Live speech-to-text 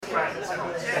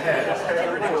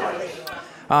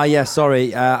Yeah,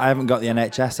 sorry, I haven't got the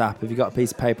NHS app. Have you got a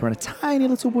piece of paper and a tiny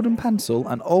little wooden pencil,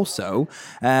 and also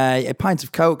a pint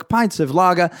of Coke, pints of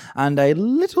lager, and a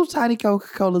little tiny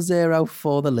Coca-Cola Zero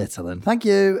for the little one? Thank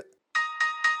you.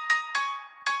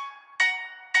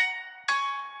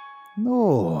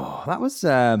 Oh, that was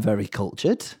very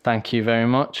cultured. Thank you very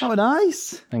much. That was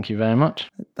nice. Thank you very much.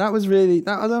 That was really,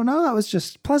 I don't know, that was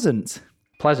just pleasant.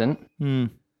 Pleasant?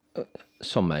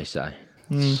 Some may say.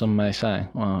 Some may say.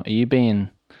 Well, are you being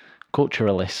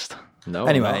culturalist? No.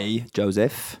 Anyway,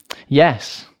 Joseph.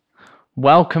 Yes.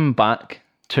 Welcome back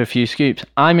to A Few Scoops.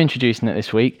 I'm introducing it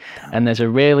this week, and there's a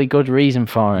really good reason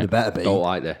for it. There better be. Don't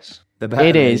like this.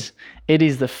 It is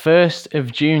the 1st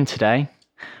of June today,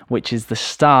 which is the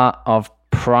start of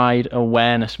Pride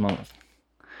Awareness Month.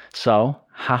 So,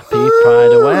 happy Pride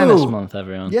Awareness Month,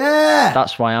 everyone. Yeah.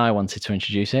 That's why I wanted to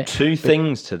introduce it. Two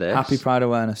things to this. Happy Pride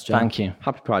Awareness, John. Thank you.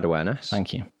 Happy Pride Awareness.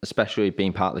 Thank you. Especially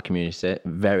being part of the community.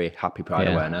 Very happy Pride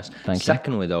Awareness. Thank you.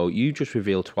 Secondly, though, you just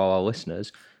revealed to all our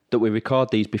listeners that we record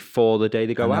these before the day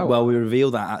they go out. Well, we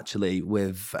reveal that actually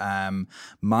with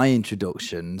my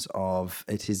introductions of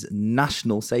it is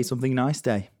National Say Something Nice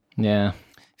Day. Yeah.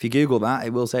 If you Google that, it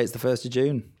will say it's the 1st of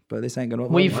June, but this ain't going to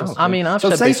I've So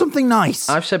said say something nice.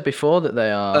 I've said before that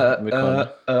they are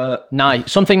recording.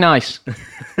 Nice. Something nice.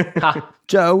 Ha.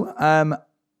 Joe,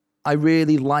 I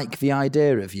really like the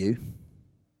idea of you.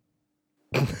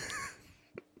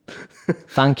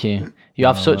 Thank you. You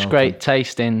have such great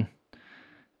taste in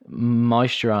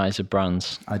moisturiser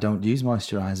brands, I don't use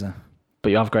moisturiser.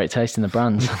 but you have great taste in the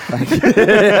brands.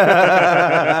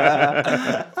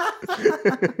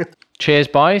 Cheers,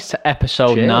 boys, to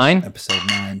episode 9. Episode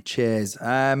 9. Cheers.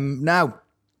 Now,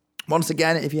 once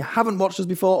again, if you haven't watched us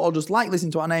before or just like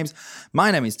listening to our names, my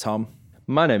name is Tom.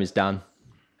 My name is Dan.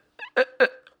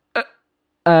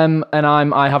 And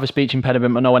I have a speech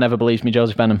impediment, but no one ever believes me,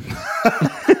 Joseph Benham.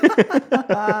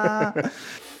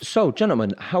 So,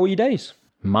 gentlemen, how are your days?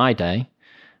 My day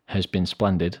has been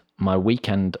splendid. My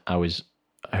weekend, I was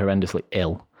horrendously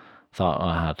ill. Thought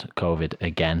I had COVID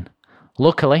again.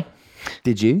 Luckily,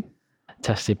 Did you?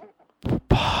 tested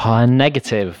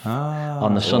negative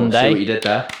on the Sunday. See what you did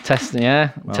there? Tested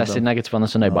done. negative on the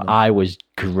Sunday, but I was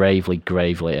gravely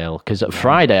ill. Because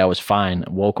Friday I was fine.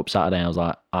 Woke up Saturday, I was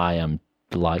like, I am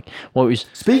like, well, it was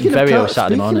Speaking very of ill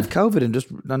Saturday morning. of COVID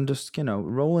and just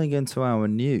rolling into our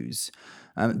news,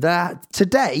 that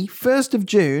today, 1st of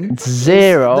June,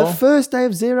 Zero. is the first day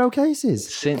of 0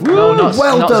 cases. No, not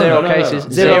Well done. 0 No. cases.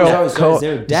 Zero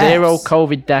deaths. Zero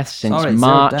COVID deaths since Sorry, zero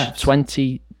March deaths.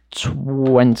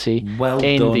 2020 Well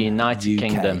in done, the United UK.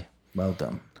 Kingdom. Well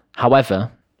done.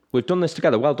 However, We've done this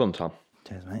together. Well done, Tom.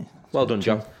 Cheers, mate. Well done,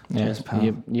 John. Cheers, pal.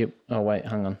 you. Oh wait,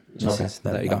 hang on. Okay,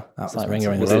 there you go. That It's was like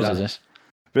ringer fantastic. in the roses. This.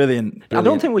 Brilliant. I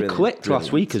don't think we brilliant, clicked last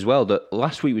brilliant. week as well. That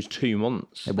last week was 2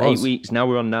 months. It was. 8 weeks. Now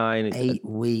we're on 9. 8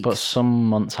 weeks. But some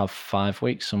months have 5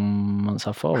 weeks. Some months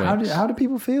have 4 weeks. How do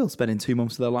people feel spending 2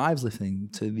 months of their lives listening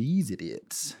to these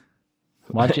idiots?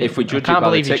 Why did you, If we I judge it can't by the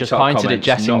believe you just TikTok pointed at comments,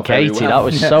 Jesse and not very Katie. well. That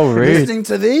was so rude. Listening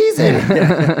to these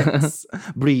idiots.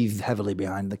 Breathe heavily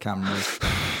behind the cameras.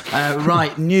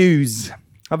 Right, news.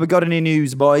 Have we got any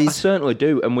news, I boys? certainly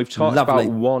do. And we've talked Lovely.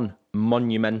 about one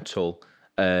monumental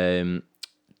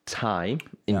time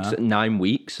in 9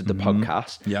 weeks of the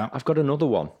podcast. Yeah. I've got another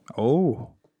one.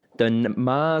 Oh. The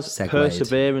Mars Segued.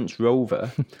 Perseverance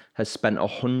rover has spent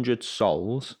 100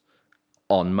 souls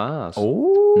on Mars.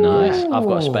 Oh. Nice. I've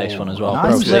got a space one as well.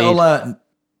 Nice Proceed. little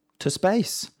to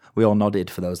space. We all nodded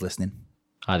for those listening.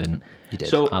 I didn't. You did.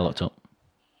 So I looked up.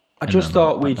 I just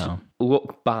thought we'd down.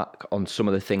 look back on some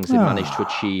of the things they've managed to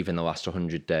achieve in the last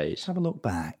 100 days. have a look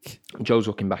back. Joe's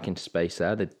looking back into space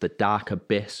there, the dark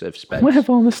abyss of space. Where have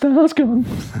all the stars gone?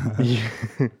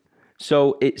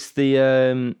 So it's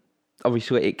the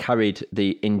obviously it carried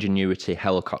the Ingenuity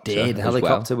helicopter. Did as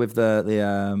helicopter well. with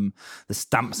the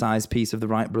stamp-sized piece of the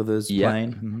Wright brothers Yeah.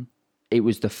 plane. Mhm. It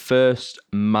was the first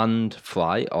manned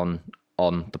flight on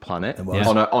the planet, was.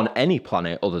 on any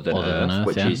planet other than Earth,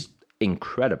 which yeah. is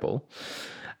incredible.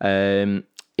 It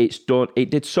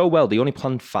did so well. They only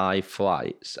planned 5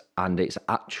 flights, and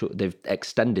they've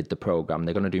extended the program.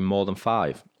 They're going to do more than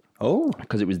 5. Oh.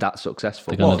 Because it was that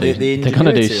successful. They're gonna do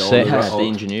Ingenuity or 6. Yes, the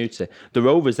Ingenuity. The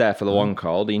rover's there for the long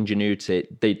haul. The Ingenuity,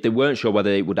 they weren't sure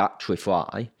whether it would actually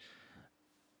fly.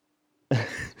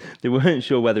 They weren't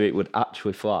sure whether it would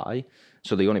actually fly,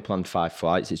 so they only planned 5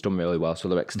 flights. It's done really well, so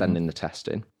they're extending the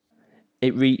testing.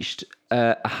 It reached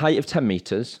a height of 10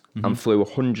 metres and flew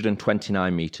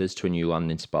 129 metres to a new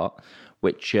landing spot,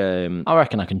 which... I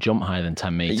reckon I can jump higher than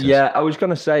 10 metres. Yeah, I was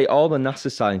going to say, all the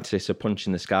NASA scientists are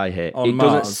punching the sky here. On it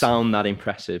Mars. doesn't sound that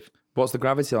impressive. What's the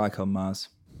gravity like on Mars?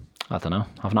 I don't know.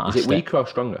 I've not Is asked it weaker or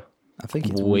stronger? I think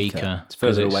it's Weaker. It's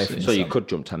further 'Cause away it's- from So the you sun. could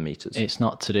jump 10 meters. It's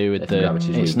not to do with the gravity's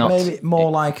It's weaker. not. Maybe more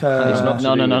like a... It's not to do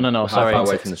with No. how Sorry. far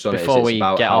away from the sun it is. Before It's we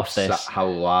about get how off this, how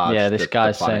large yeah, this the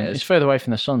guy's planet saying is. it's further away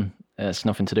from the sun. It's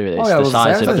nothing to do with it. It's yeah, the well,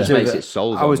 size it of has the. to do with makes it. it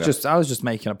soul I was longer. just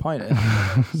making a point.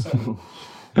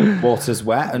 Water's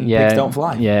wet and Yeah, pigs don't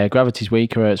fly. Yeah, gravity's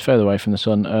weaker. It's further away from the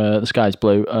sun. The sky's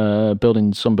blue.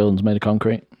 Some buildings made of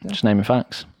concrete. Just naming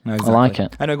facts. No, I exactly. like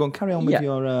it. I know. Go on, carry on with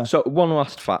your. So one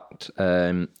last fact.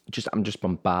 I'm just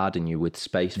bombarding you with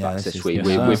space facts this this is week.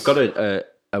 good. We've got a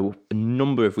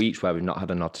number of weeks where we've not had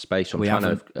a nod to space. So I'm We trying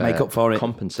haven't. to Make up for it.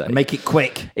 compensate. Make it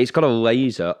quick. It's got a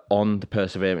laser on the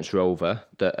Perseverance rover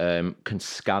that can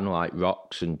scan like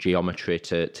rocks and geometry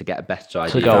to get a better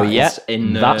idea. To go, It's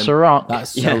yeah, that's a rock.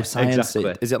 That's so Yeah, sciencey.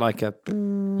 exactly. Is it like a?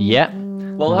 Yeah,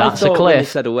 Well, that's I a thought when they cliff.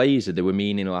 said a laser, they were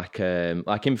meaning like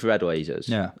infrared lasers.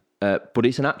 Yeah. But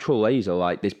it's an actual laser.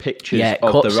 Like there's pictures Yeah, it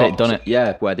of cuts the it, rocks. doesn't it?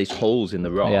 Yeah, where there's holes in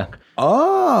the rock. Yeah.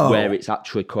 Oh. Where it's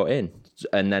actually cut in,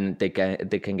 and then they can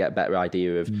get a better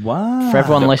idea of. Wow. For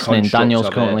everyone the listening, construct Daniel's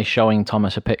of currently it. showing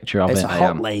Thomas a picture of It's it. a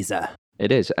hot laser.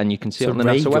 It is, and you can see it It's on the a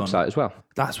ray NASA gun. website as well.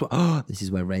 That's what. Oh, this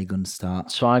is where ray guns start.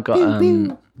 So I got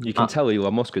You can tell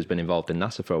Elon Musk has been involved in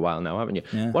NASA for a while now, haven't you?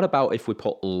 Yeah. What about if we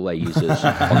put lasers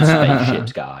on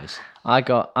spaceships, guys? I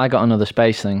got another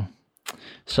space thing.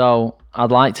 So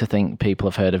I'd like to think people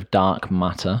have heard of dark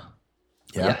matter.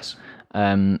 Yeah. Yes.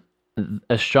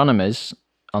 Astronomers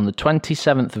on the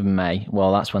 27th of May,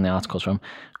 well, that's when the article's from,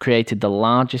 created the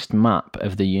largest map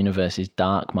of the universe's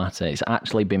dark matter. It's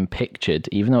actually been pictured,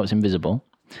 even though it's invisible.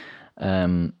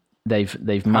 They've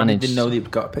I managed didn't know they'd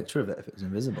got a picture of it if it was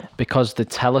invisible. because the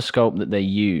telescope that they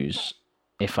use,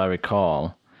 if I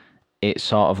recall, it's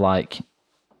sort of like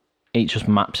it just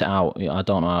maps it out. I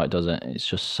don't know how it does it. It's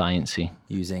just sciencey.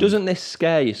 Using. Doesn't this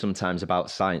scare you sometimes about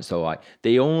science, though? Like,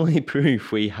 the only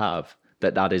proof we have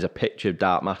that is a picture of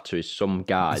dark matter is some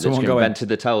guy that's Someone going, invented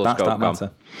the telescope. That's dark gone,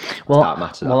 matter. Well, dark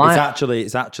matter, well,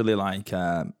 It's actually like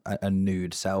a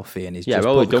nude selfie, and he's Yeah, just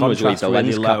all put we've the done was leave contrast the lens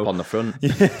really cap low. on the front. Put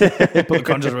the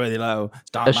contrast really low.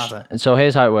 It's dark matter. So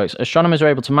here's how it works. Astronomers are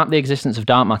able to map the existence of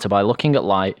dark matter by looking at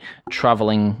light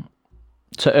traveling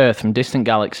to Earth from distant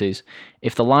galaxies.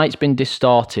 If the light's been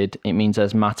distorted, it means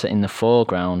there's matter in the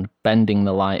foreground, bending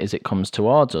the light as it comes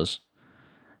towards us.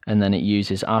 And then it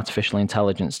uses artificial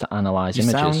intelligence to analyze You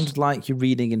images. sound like you're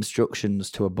reading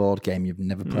instructions to a board game you've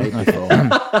never played before.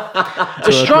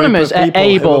 Astronomers are people who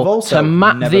have able also to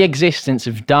map never- the existence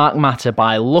of dark matter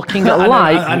by looking at know,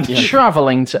 light and-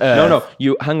 traveling to Earth. No,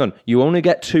 you hang on. You only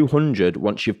get 200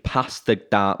 once you've passed the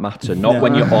dark matter, not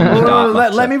when you're on the dark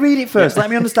matter. Let me read it first.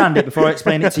 Let me understand it before I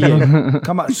explain it to you.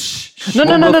 Come on. Shh. No.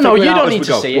 We'll figure it You out don't as need we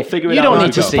to go. see We'll it. figure it You out don't as need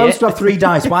we to You're go. see supposed it. to have 3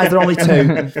 dice. Why is there only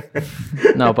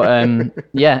 2? No, but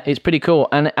yeah, it's pretty cool.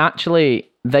 And actually,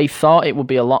 they thought it would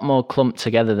be a lot more clumped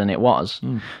together than it was.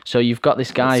 So you've got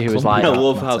this guy who was like, I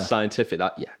love how scientific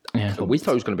that. Yeah. Yeah. We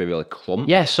thought it was going to be really clump.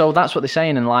 yeah, so that's what they're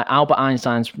saying. And like Albert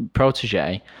Einstein's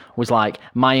protege was like,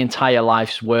 my entire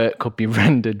life's work could be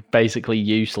rendered basically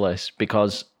useless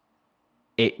because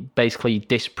it basically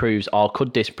disproves or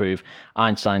could disprove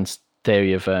Einstein's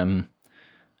theory of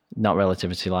not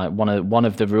relativity, like one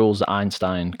of the rules that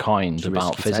Einstein coined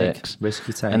about physics.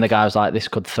 Risky take. And the guy was like, this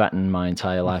could threaten my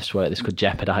entire life's work. This could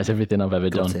jeopardize everything I've ever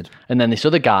done. Gutted. And then this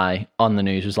other guy on the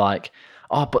news was like,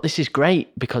 oh, but this is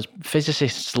great because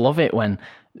physicists love it when,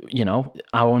 you know,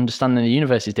 our understanding of the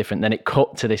universe is different. Then it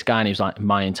cut to this guy and he was like,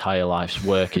 my entire life's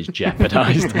work is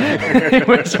jeopardized. It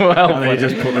was well.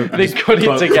 They cut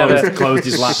it together closed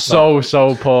his laptop.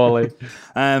 so poorly.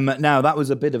 Now, that was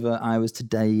a bit of I was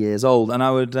today years old, and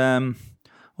I would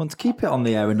want to keep it on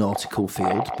the aeronautical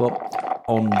field, but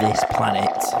on this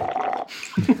planet.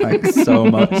 Thanks so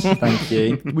much. Thank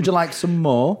you. Would you like some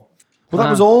more? Well, that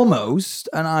was almost,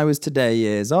 and I was today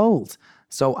years old.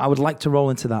 So I would like to roll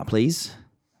into that, please.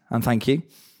 And thank you.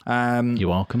 You're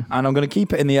welcome. And I'm going to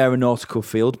keep it in the aeronautical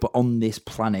field, but on this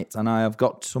planet. And I have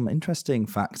got some interesting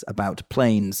facts about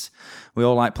planes. We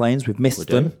all like planes. We've missed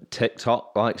them.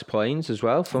 TikTok likes planes as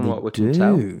well, from what we can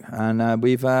tell. And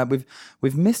we've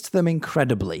missed them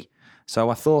incredibly. So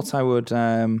I thought I would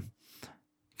kind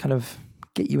of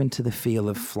get you into the feel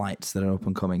of flights that are up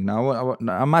and coming. Now,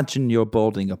 I imagine you're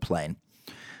boarding a plane.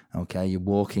 Okay, you're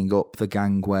walking up the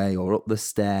gangway or up the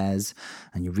stairs,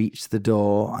 and you reach the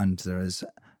door, and there's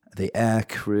the air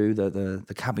crew, the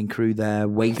cabin crew there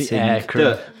waiting. The air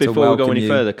crew. Before we go welcome any you.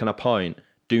 further, can I point?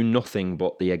 Do nothing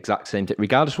but the exact same thing,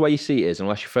 regardless of where your seat is,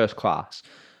 unless you're first class.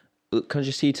 Can I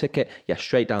just see your ticket? Yeah,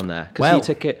 straight down there. Can I see your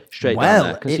ticket? Straight down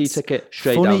there. Can I see your ticket?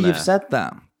 Straight funny down there. you've said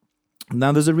that.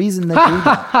 Now, there's a reason they do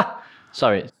that.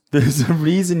 Sorry. There's a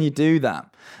reason you do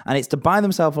that. And it's to buy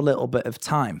themselves a little bit of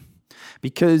time.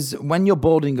 Because when you're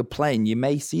boarding a plane, you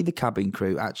may see the cabin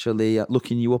crew actually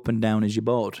looking you up and down as you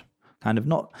board. Kind of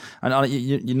not, and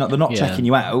you're not. They're not checking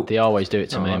you out. They always do it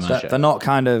to me. They're not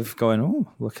kind of going,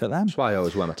 oh, look at them. That's why I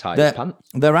always wear my tight pants.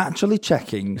 They're actually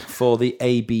checking for the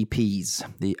ABPs,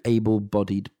 the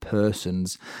able-bodied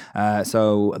persons.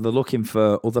 So they're looking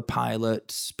for other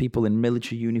pilots, people in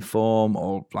military uniform,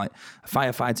 or like a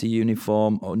firefighter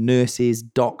uniform, or nurses,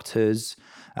 doctors,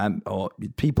 or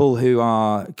people who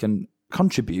can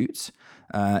contribute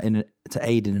to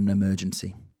aid in an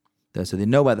emergency. So they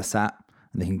know where they're sat.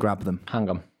 And they can grab them. Hang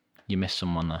on. You missed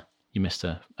someone there. You missed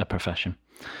a profession.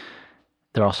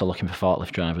 They're also looking for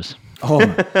forklift drivers. Oh,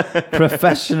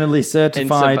 professionally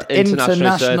certified,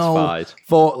 international certified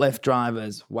forklift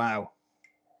drivers. Wow.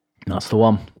 That's the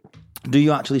one. Do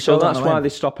you actually show So that? that's why they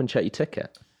stop and check your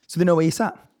ticket. So they know where you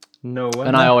sat? No way.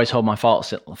 And I always hold my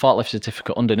forklift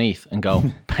certificate underneath and go,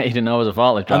 I didn't know I was a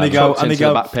forklift driver. And they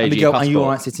go, back page and they of your go, are you passport. all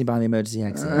right sitting by the emergency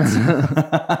exit?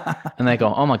 And they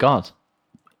go, oh my God.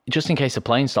 Just in case the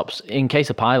plane stops, in case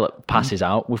a pilot passes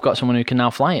out, we've got someone who can now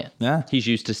fly it. Yeah. He's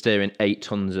used to steering 8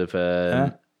 tons of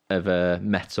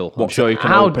metal. I'm sure you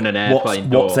can open an airplane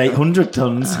What's door. 800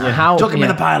 tons? How, Chuck him in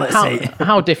the pilot seat.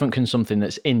 How different can something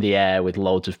that's in the air with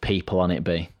loads of people on it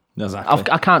be? Exactly.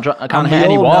 I can't And hit we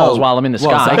any all walls know- while I'm in the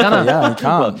Well, sky, exactly, can I? yeah, you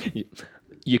can't. Well,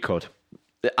 you could.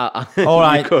 All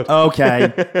right. You could.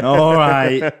 Okay. All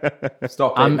right.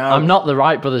 Stop it now. I'm not the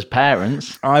Wright brothers'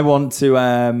 parents. I want to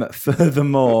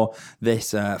furthermore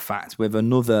this fact with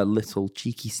another little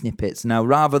cheeky snippets. Now,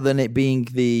 rather than it being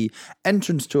the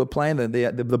entrance to a plane,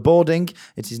 the boarding,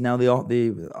 it is now the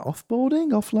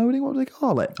offboarding, offloading. What do they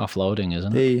call it? Offloading,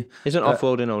 isn't it? Isn't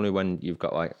offloading only when you've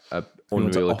got like a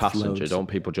unruly offload. passenger? Don't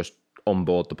people just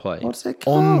onboard the plane? What's it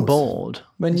called? On board.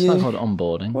 When It's you- not called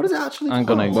onboarding. What is it actually I'm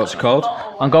called? gonna- What's it called?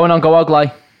 I'm going on Go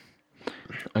Ugly.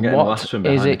 I'm getting What last from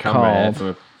is behind the it camera here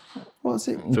called? What's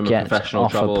it? from a Get professional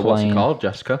off a traveller. What's it plane. called,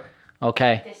 Jessica?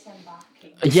 Okay.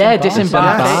 Yeah,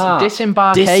 disembarkation.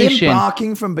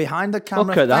 Disembarking from behind the camera.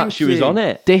 Look at that. Thank She was you. on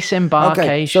it. Disembarkation.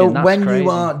 Okay, so That's when crazy. you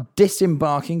are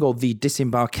disembarking or the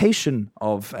disembarkation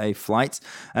of a flight,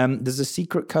 there's a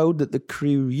secret code that the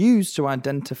crew use to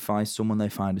identify someone they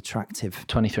find attractive.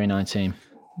 2319.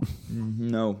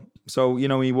 No. So, when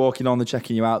you're walking on, they're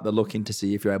checking you out. They're looking to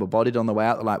see if you're able-bodied on the way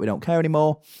out. They're like, we don't care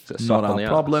anymore. it a Not sock on our the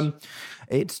problem.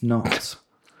 It's not.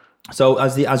 So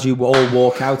as you all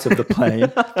walk out of the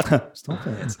plane, stop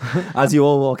it. As you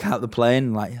all walk out the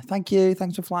plane, like, thank you,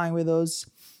 thanks for flying with us.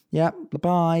 Yeah,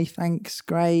 bye, thanks,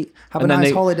 great. Have And a then nice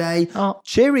they- holiday. Oh.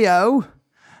 Cheerio.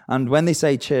 And when they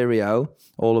say cheerio,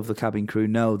 all of the cabin crew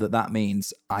know that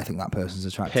means I think that person's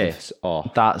attractive. Piss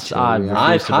off. That's I refuse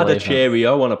I've to had a believe it.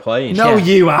 Cheerio on a plane. No,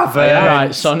 you haven't.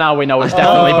 Right, so now we know it's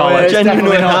definitely Oh, bollocks. it's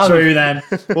definitely Genuinely not have. true then.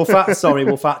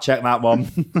 We'll fact check that one.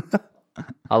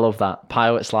 I love that.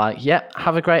 Pilot's like, yep,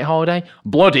 have a great holiday.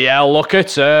 Bloody hell, look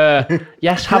at her.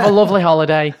 Yes, have a lovely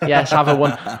holiday. Yes, have a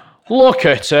one. Look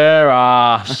at her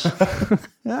ass.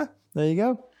 Yeah, there you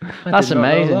go. That's did not know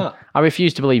amazing. that. I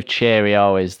refuse to believe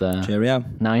Cheerio is the... Cheerio.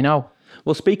 Now you know.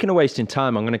 Well, speaking of wasting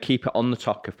time, I'm going to keep it on the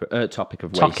topic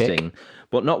of wasting,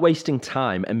 but not wasting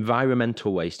time,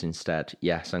 environmental waste instead.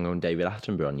 Yes, I'm going David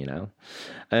Attenborough on you now.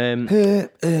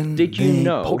 Did you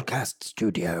know? Podcast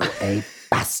studio, a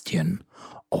bastion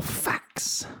of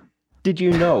facts. Did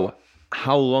you know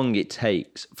how long it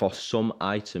takes for some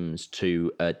items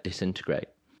to disintegrate?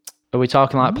 Are we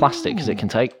talking like plastic? Because it can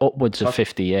take upwards of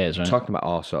 50 years, right? Talking about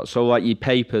all sorts. So, like your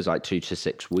papers, like 2 to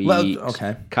 6 weeks.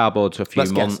 Okay. Cardboard's a few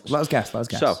months. Let's guess.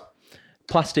 So,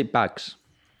 plastic bags.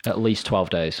 At least 12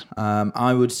 days.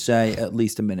 I would say at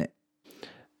least a minute.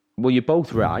 Well, you're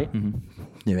both right.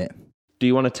 Do it. Do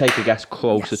you want to take a guess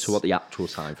closer to what the actual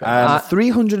time frame is?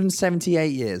 378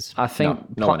 years. I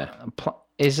think... No one.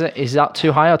 Is that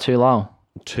too high or too low?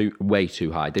 Way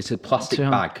too high. This is a plastic Too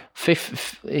high. bag.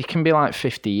 It can be like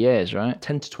 50 years, right?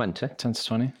 10 to 20. 10 to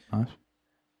 20.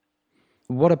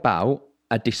 What about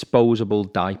a disposable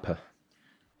diaper?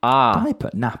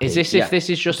 Diaper, nappy. Is this Yeah. if this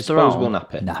is just Disposable thrown?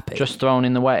 nappy. nappy? Just thrown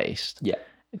in the waste? Yeah.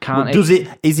 Can't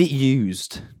Is it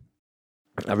used?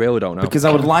 I really don't know. Because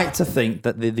I would like to think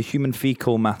that the human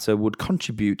fecal matter would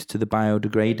contribute to the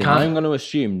biodegrading. I'm going to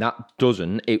assume that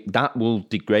doesn't. That will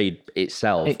degrade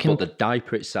itself. It can- but the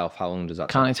diaper itself, how long does that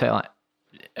Can't take? it take like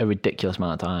a ridiculous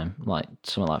amount of time? Like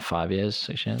something like 5 years,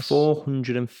 6 years?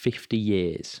 450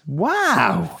 years.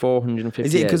 Wow. 450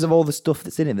 Is it years. because of all the stuff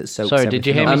that's in it that soaks Sorry, did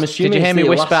you hear everything me? I'm up? assuming Did you hear it's me the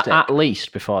whisper elastic. at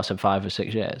least before I said 5 or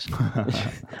 6 years?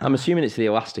 I'm assuming it's the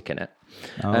elastic in it.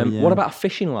 yeah. What about a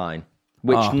fishing line?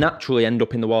 which naturally end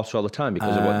up in the water all the time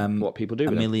because of what people do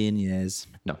with A them. million years.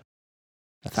 No.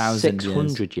 1,000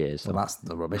 600 years. Well, that's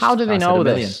the rubbish. How do they I said know a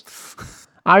million. this?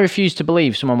 I refuse to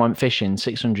believe someone went fishing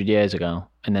 600 years ago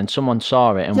and then someone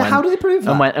saw it and Yeah, went. how do they prove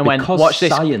that? And went, Because watch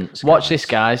this. science, Watch guys. this,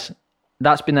 guys.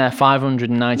 That's been there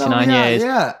 599 No, yeah, years.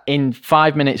 yeah. In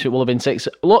 5 minutes, it will have been six.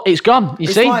 Look, it's gone. You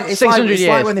see, 600 it's years.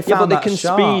 like when they Yeah, but found they that can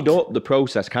shark. speed up the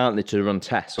process, can't they, to run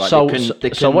tests? Like So- they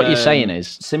can, so what you're saying is-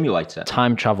 simulate it.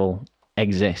 Time travel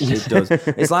exists. It does.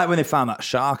 It's like when they found that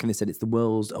shark and they said it's the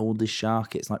world's oldest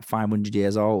shark. It's like 500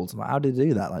 years old. Like, how did they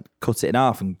do that? Like, cut it in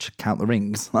half and count the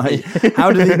rings. Like,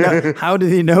 how do they know? How do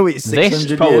they know it's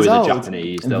 600 Probably years the old?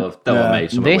 Japanese. They'll have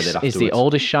made something with This it is afterwards. the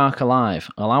oldest shark alive.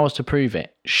 Allow us to prove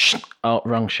it. Shh. Oh,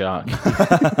 wrong shark.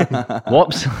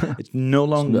 Whoops. It's no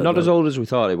longer Not as old as we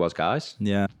thought it was, guys.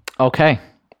 Yeah. Okay,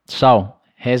 so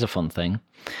here's a fun thing.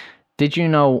 Did you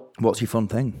know What's your fun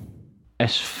thing? a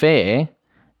sphere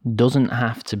doesn't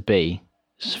have to be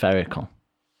spherical?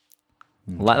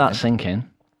 Let that sink in,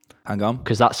 Hang on.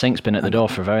 because that sink's been at the door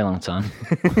for a very long time.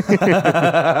 So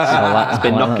let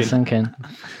that sink in.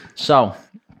 So,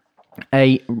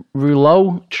 a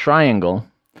rouleau triangle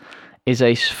is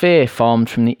a sphere formed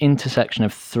from the intersection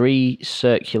of three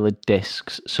circular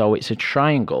discs. So it's a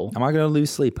triangle. Am I going to lose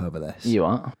sleep over this? You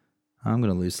are? I'm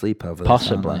going to lose sleep over this.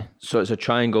 Possibly. aren't I? So it's a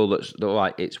triangle that's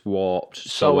like it's warped,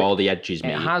 so all the edges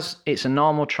meet. It's a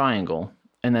normal triangle,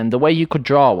 and then the way you could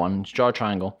draw one is draw a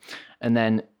triangle, and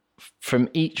then from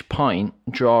each point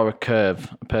draw a curve,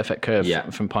 a perfect curve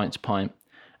from point to point,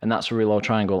 and that's a rouleau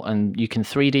triangle. And you can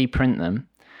 3D print them,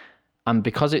 and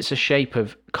because it's a shape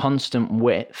of constant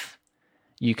width,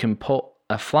 you can put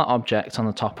a flat object on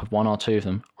the top of one or two of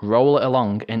them, roll it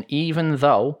along, and even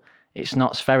though it's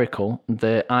not spherical,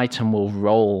 the item will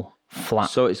roll flat.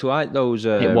 So it's like those.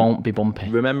 It won't be bumpy.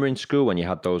 Remember in school when you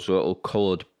had those little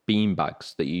coloured bean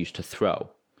bags that you used to throw?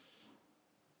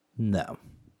 No.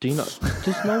 Do you not?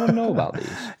 Does no one know about these?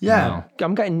 Yeah.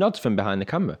 I'm getting nods from behind the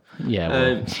camera. Yeah,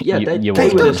 well, yeah, you they will Hey,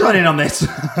 were don't the- join in on this.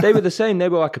 They were the same. They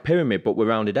were like a pyramid, but with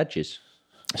rounded edges.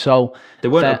 So They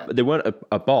weren't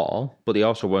a ball, but they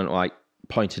also weren't like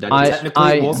pointed edges.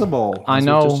 Technically, it was a ball. I as we've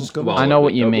know. just discovered. I know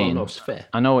what you Well, mean. no, sphere.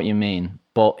 I know what you mean.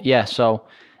 But yeah, so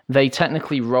they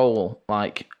technically roll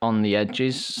like on the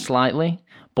edges slightly,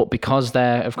 but because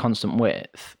they're of constant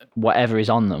width, whatever is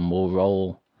on them will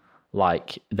roll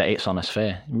like that it's on a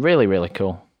sphere. Really, really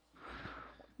cool.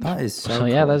 That is so So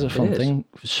yeah, cool. there's a fun is. thing.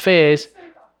 Spheres.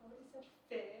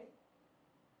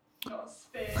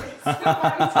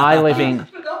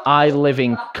 I live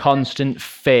in constant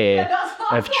fear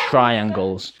of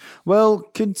triangles. Well,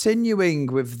 continuing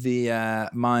with the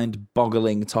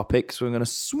mind-boggling topics, we're going to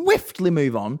swiftly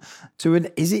move on to an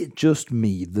Is It Just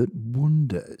Me That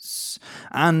Wonders?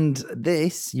 And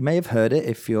this, you may have heard it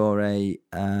if you're a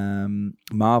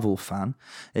Marvel fan.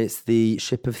 It's the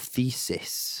Ship of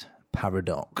Theseus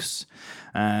paradox.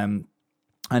 And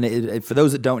for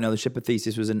those that don't know, the Ship of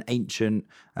Theseus was an ancient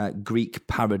Greek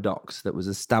paradox that was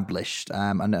established.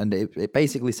 And it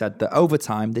basically said that over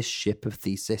time, this Ship of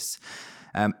Theseus,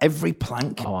 every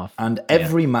plank and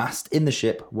every mast in the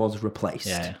ship was replaced.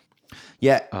 Yeah.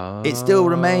 Yet it still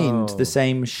remained the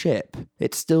same ship.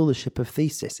 It's still the Ship of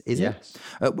Theseus, is Yes.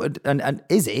 it? And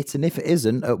is it? And if it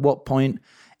isn't, at what point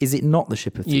is it not the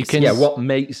Ship of Theseus? You can- Yeah, what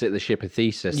makes it the Ship of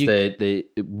Theseus? The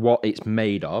what it's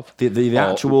made of, the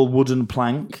actual wooden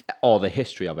plank. or the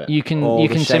history of it. You can Or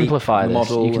the shape, simplify the this.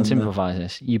 model You can and simplify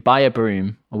this. You buy a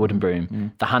broom, a wooden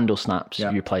broom. The handle snaps.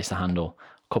 Yeah. You replace the handle.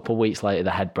 A couple of weeks later, the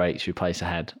head breaks. You replace the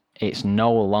head. It's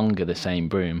no longer the same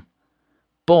broom.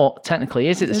 But technically,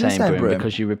 is it the same broom?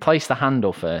 Because you replace the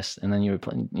handle first, and then you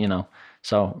replace.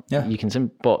 So Yeah. you can.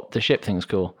 But the ship thing's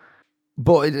cool.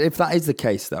 But if that is the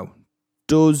case, though,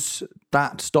 does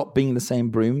that stop being the same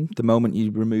broom the moment you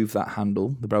remove that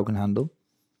handle, the broken handle?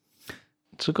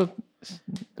 It's a good.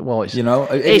 Well, it's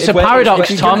It's a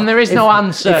paradox, Tom. There is no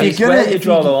answer. if you're Where gonna- you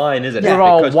draw the line, isn't it? We're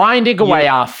all Because winding away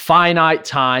our finite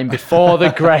time before the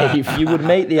grave. you would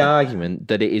make the argument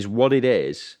that it is what it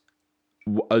is,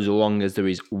 as long as there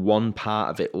is one part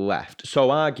of it left. So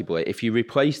arguably, if you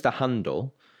replace the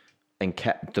handle and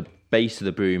kept the base of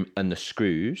the broom and the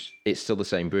screws, it's still the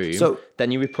same broom. So-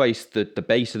 then you replace the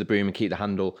base of the broom and keep the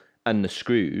handle and the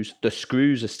screws. The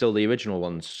screws are still the original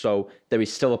ones. So there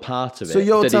is still a part of it So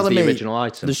you're that is telling the me original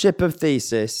item. the Ship of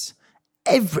Theseus,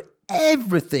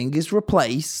 everything is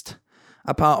replaced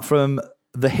apart from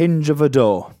the hinge of a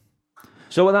door.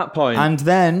 So at that point, And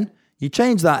then you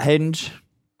change that hinge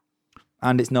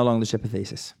and it's no longer the Ship of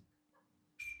Theseus.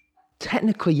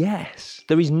 technically, yes.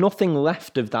 There is nothing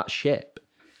left of that ship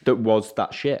that was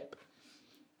that ship.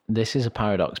 This is a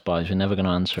paradox, boys. We're never going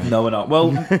to answer it. No, we're not.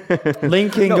 Well,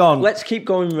 linking on. Let's keep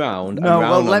going round. No, and round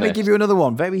well, on let me this. give you another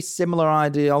one. Very similar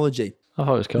ideology. I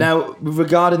thought it was cool. Now,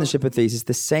 regarding the ship of Theseus,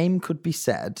 the same could be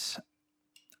said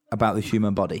about the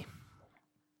human body.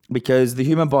 Because the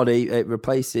human body, it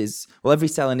replaces, well, every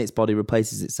cell in its body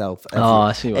replaces itself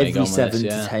I see where you're every going with 7 this, to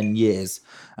yeah. 10 years.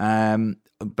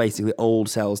 Basically, old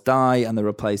cells die and they're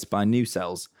replaced by new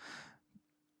cells.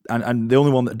 And the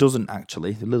only one that doesn't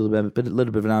actually, a little bit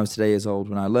of an I was today years old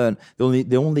when I learned,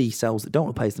 the only cells that don't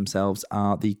replace themselves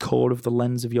are the core of the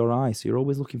lens of your eye. So you're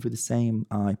always looking through the same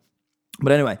eye.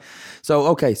 But anyway,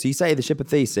 so you say the ship of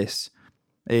Theseus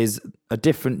is a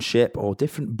different ship or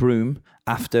different broom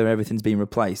after everything's been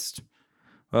replaced.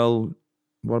 Well,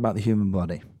 what about the human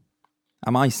body?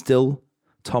 Am I still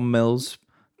Tom Mills,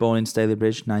 born in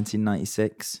Stalybridge,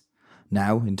 1996?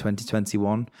 Now, in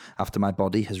 2021, after my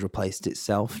body has replaced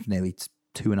itself nearly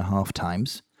 2.5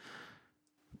 times.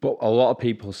 But a lot of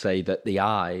people say that the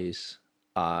eyes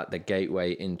are the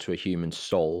gateway into a human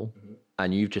soul,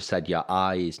 and you've just said your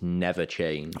eyes never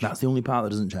change. That's the only part that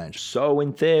doesn't change. So,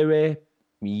 in theory,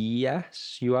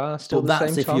 yes, you are still But the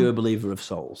that's same if Tom. you're a believer of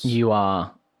souls. You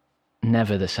are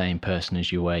never the same person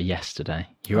as you were yesterday.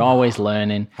 You're always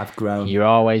learning. I've grown. You're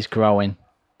always growing.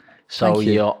 So Thank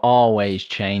you. you're always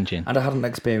changing. And I hadn't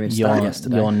experienced that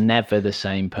yesterday. You're never the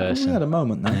same person. We had a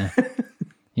moment there.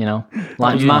 You know,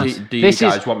 like Do you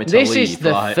guys want me to this leave? is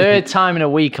the Like- third time in a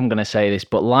week I'm going to say this,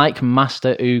 but like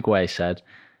Master Uguay said,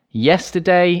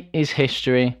 yesterday is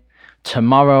history,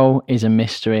 tomorrow is a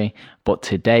mystery, but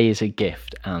today is a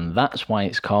gift, and that's why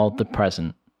it's called the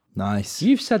present. Nice.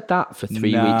 You've said that for 3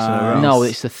 weeks in a row. Nice. No,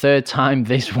 it's the third time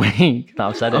this week that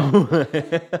I've said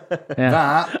it.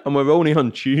 That. And we're only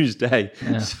on Tuesday,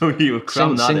 so you were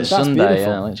crammed that in. Since That's Sunday,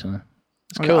 beautiful. yeah, literally.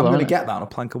 It's I'm cool, going to isn't it? get that on a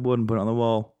plank of wood and put it on the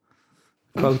wall.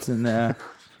 Quote in there.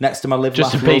 Next to my live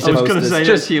Just laugh a piece love of- posters.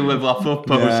 just you live laugh up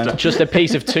poster. Just a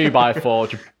piece of 2x4,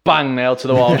 just bang, nailed to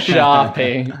the wall,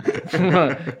 Sharpie.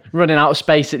 Running out of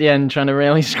space at the end, trying to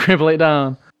really scribble it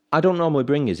down. I don't normally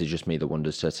bring Is It Just Me That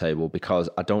Wonders to the table because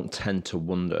I don't tend to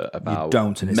wonder about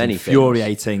Don't, and it's many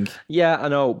infuriating. things. Yeah, I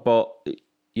know, but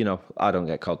you know, I don't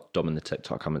get called dumb in the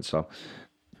TikTok comments, so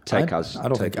I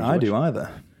don't think I do either.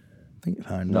 I think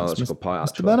No, that's a good point, Mr.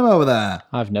 actually. Benham over there.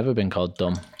 I've never been called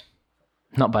dumb.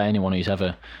 Not by anyone who's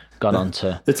ever gone on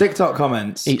to The TikTok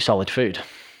comments eat solid food.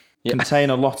 contain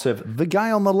a lot of the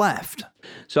guy on the left.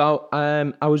 So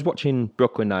I was watching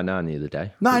Brooklyn Nine-Nine the other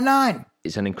day. 9-9.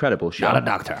 It's an incredible show. Not a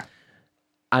doctor.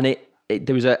 And it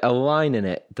there was a line in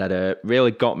it that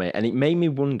really got me, and it made me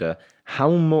wonder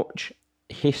how much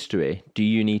history do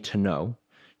you need to know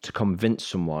to convince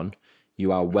someone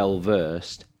you are well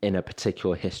versed in a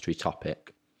particular history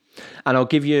topic. And I'll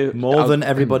give you More than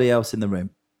everybody else in the room.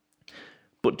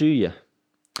 But do you?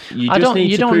 You I just don't-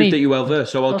 need you to don't prove need- that you're well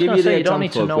versed. So I'll give you the you don't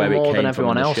need to example know of where it more came than from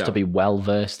everyone in the else show. to be well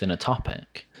versed in a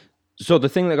topic. So the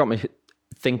thing that got me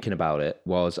thinking about it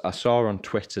was I saw on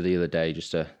Twitter the other day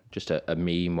just a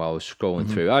meme while I was scrolling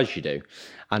through, as you do,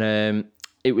 and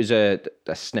it was a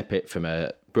snippet from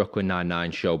a Brooklyn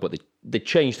Nine-Nine show, but they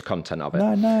changed the content of it.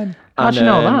 9-9. How'd you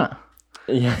know that?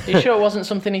 Yeah, You sure it wasn't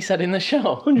something he said in the show?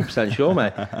 100% sure,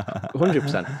 mate.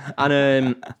 100%.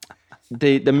 And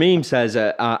the meme says,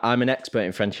 I'm an expert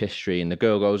in French history, and the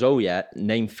girl goes, oh yeah,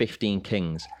 name 15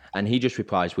 kings, and he just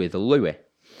replies with Louis,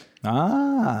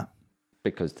 Ah.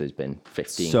 because there's been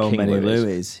 15 So King many Louis.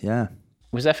 Louis, yeah.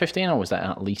 Was there 15 or was that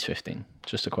at least 15?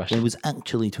 Just a It question. was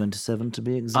actually 27 to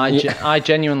be exact. I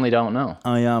genuinely don't know.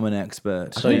 I am an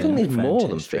expert. I don't in think there's French more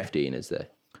than history. 15, is there?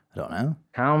 I don't know.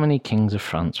 How many kings of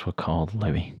France were called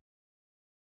Louis?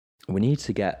 We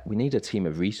need a team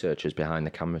of researchers behind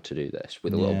the camera to do this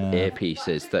with little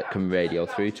earpieces that can radio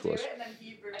through to us.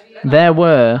 There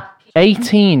were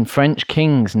 18 French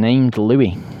kings named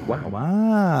Louis.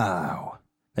 Wow.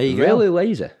 There you Really go.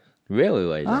 lazy. Really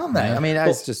lazy. Aren't they? I mean,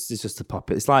 it's just a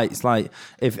pop. It's like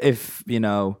if you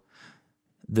know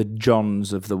the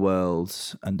Johns of the world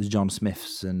and the John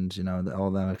Smiths and you know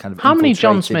all them kind of. How many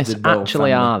John infiltrated Smiths the royal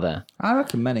actually family. are there? I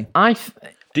reckon many.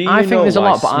 Do you I know think there's a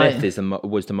why lot, but Smith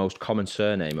was the most common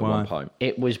surname at one point?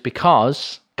 It was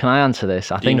because. Can I answer this?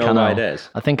 I think know I know. why it is?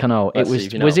 I think I know. Let's it see was.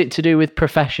 if you know. Was it to do with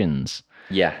professions?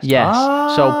 Yes. Yes.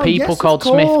 So people yes, of called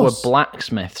Smith were course.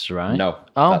 blacksmiths, right? No,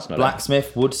 Oh, that's not it.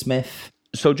 Blacksmith, woodsmith.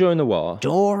 So during the war,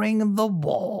 During the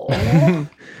war.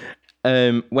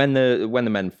 when the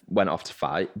men went off to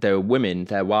fight, their women,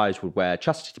 their wives would wear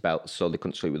chastity belts so they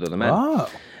couldn't sleep with other men. Oh.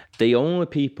 The only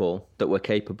people that were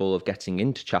capable of getting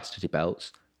into chastity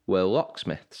belts were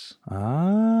locksmiths.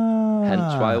 Ah.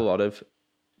 Hence why a lot of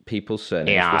people's surnames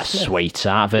Yeah, were Smith.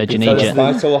 sweetheart. Virgin Because Egypt.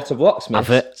 quite a lot of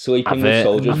locksmiths sleeping with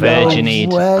soldiers. Virgin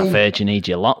way.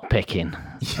 Egypt lock picking.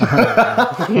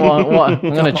 what? I'm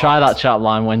going to try that chat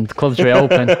line when the clubs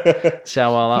reopen. See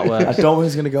how well that works. I don't think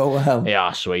it's going to go well.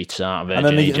 Yeah, sweetheart. And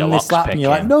Virgin then Egypt they lock slap picking. and you're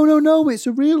like, no, it's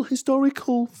a real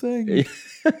historical thing.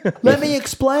 Let me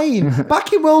explain.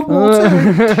 Back in World War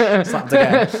II. Slapped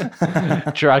again.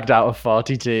 Dragged out of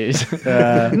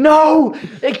 42s. No,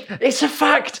 it's a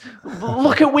fact.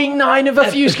 Look at week 9 of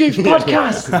A Few Scoops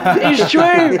podcast. It's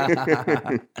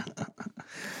true.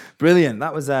 Brilliant.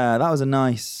 That was a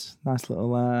nice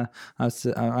little. I was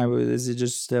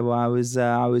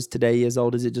today years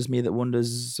old. Is it just me that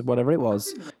wonders? Whatever it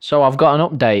was. So I've got an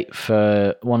update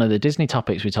for one of the Disney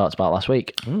topics we talked about last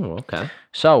week. Oh, okay.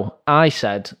 So I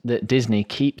said that Disney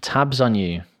keep tabs on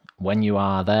you when you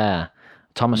are there.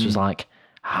 Thomas was like,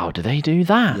 "How do they do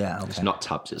that?" Yeah. Okay. It's not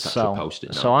tabs, it's actually post-it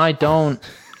notes. So I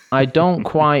don't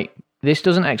quite. This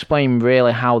doesn't explain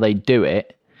really how they do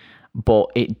it, but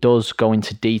it does go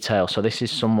into detail. So this is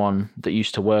someone that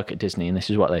used to work at Disney, and this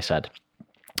is what they said.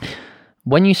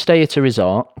 When you stay at a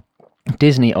resort,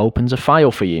 Disney opens a file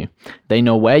for you. They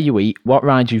know where you eat, what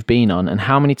ride you've been on, and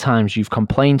how many times you've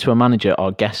complained to a manager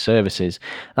or guest services.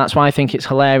 That's why I think it's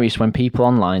hilarious when people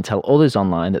online tell others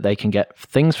online that they can get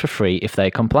things for free if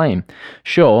they complain.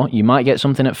 Sure, you might get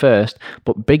something at first,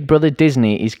 but Big Brother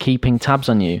Disney is keeping tabs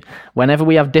on you. Whenever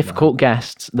we have difficult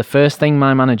guests, the first thing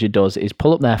my manager does is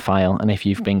pull up their file, and if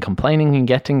you've been complaining and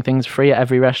getting things free at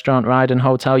every restaurant, ride and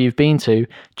hotel you've been to,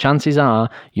 chances are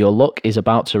your luck is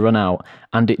about to run out.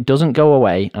 And it doesn't go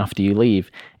away after you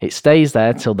leave. It stays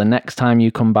there till the next time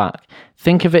you come back.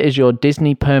 Think of it as your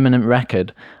Disney permanent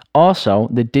record. Also,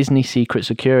 the Disney Secret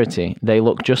Security. They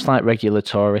look just like regular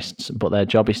tourists, but their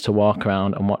job is to walk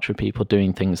around and watch for people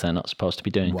doing things they're not supposed to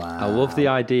be doing. Wow. I love the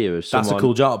idea of someone... That's a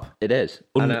cool job. It is.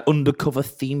 Undercover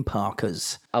theme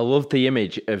parkers. I love the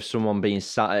image of someone being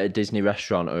sat at a Disney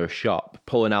restaurant or a shop,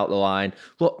 pulling out the line.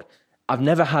 Look, I've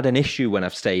never had an issue when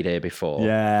I've stayed here before.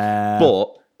 Yeah.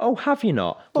 But... Oh, have you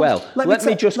not? Well, let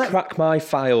me just crack my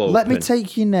file open. Let me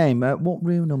take your name. What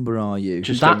room number are you?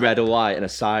 Just a red light and a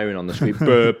siren on the screen.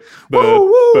 Burp,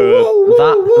 burp,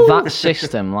 burp. That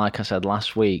system, like I said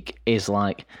last week, is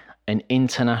like an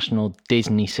international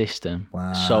Disney system.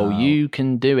 Wow. So you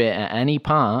can do it at any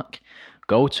park,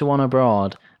 go to one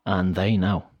abroad, and they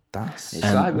know. It's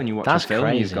like when you watch a film,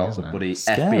 crazy, you've got the it? bloody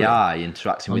Scary. FBI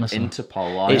interacting with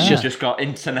Interpol. Like, It's just got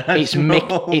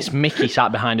international. It's Mickey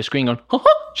sat behind a screen going,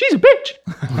 she's a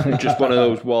bitch. Just one of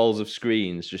those walls of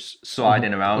screens just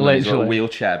sliding around in his little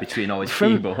wheelchair between all his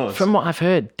keyboards. From what I've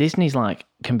heard, Disney's like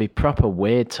can be proper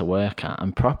weird to work at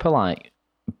and proper like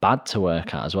bad to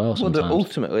work at as well sometimes. Well,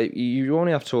 ultimately, you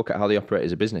only have to look at how they operate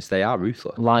as a business. They are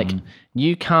ruthless. Like,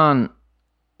 you can't...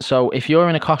 So if you're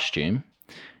in a costume,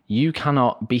 you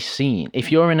cannot be seen.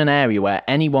 If you're in an area where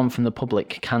anyone from the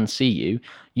public can see you,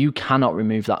 you cannot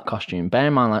remove that costume. Bear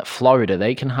in mind, like Florida,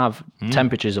 they can have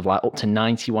temperatures of like up to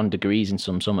 91 degrees in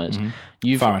some summers.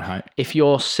 Fahrenheit. If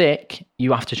you're sick,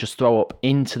 you have to just throw up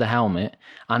into the helmet.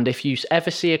 And if you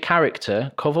ever see a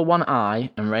character cover one eye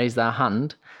and raise their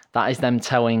hand, that is them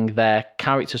telling their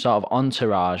character sort of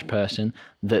entourage person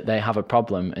that they have a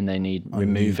problem and they need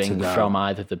removing from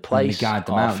either the place guide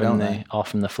them or, out, from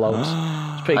don't the floats.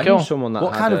 It's pretty I cool. knew someone that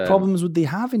What kind of problems would they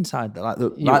have inside there? Like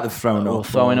the throwing up?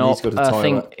 Throwing or up. needs to go to the I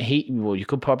think toilet? you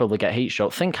could probably get heat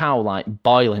stroke. Think how like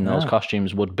boiling those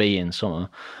costumes would be in summer.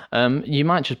 You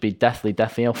might just be deathly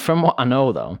ill. From what I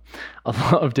know though, a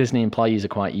lot of Disney employees are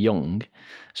quite young.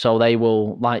 So they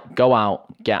will like go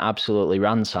out, get absolutely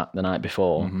ransacked the night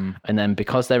before, and then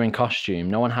because they're in costume,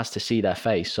 no one has to see their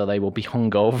face, so they will be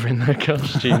hung over in their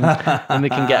costume, and they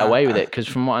can get away with it. Because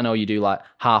from what I know, you do like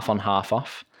half on, half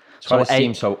off. So it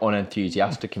seems so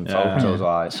unenthusiastic in photos.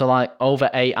 Like, So like over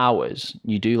 8 hours,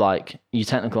 you do like you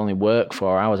technically only work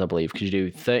 4 hours, I believe, because you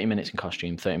do 30 minutes in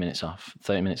costume, 30 minutes off,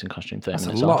 30 minutes in costume, 30 That's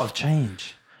minutes a off. lot of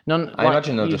change. None, I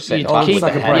imagine they'll just sit you back keep, with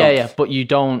like a their break. head yeah, but you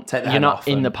don't. Take the You're head not off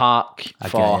in and- the park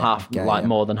for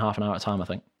more than half an hour at a time, I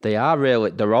think. They are really,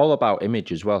 they're all about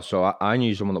image as well. So I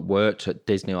knew someone that worked at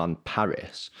Disneyland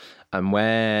Paris, and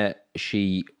where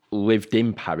she lived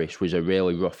in Paris was a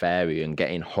really rough area, and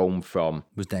getting home from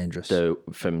Was dangerous.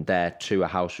 from there to a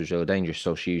house was really dangerous.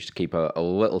 So she used to keep a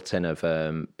little tin of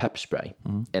pepper spray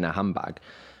in a handbag,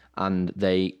 and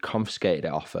they confiscated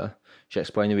it off her. She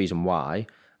explained the reason why,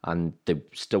 and they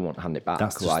still won't hand it back.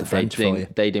 That's just like the French for you.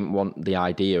 they didn't want the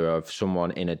idea of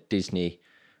someone in a Disney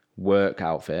work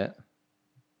outfit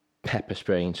pepper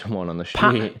spraying someone on the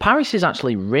street. Paris is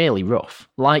actually really rough.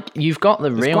 Like, you've got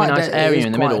the really nice area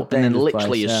in the middle, and then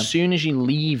literally as soon as you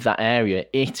leave that area,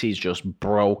 it is just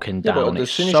broken down. But as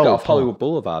soon as you got off Hollywood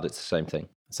Boulevard, it's the same thing.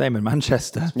 Same in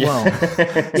Manchester. Well,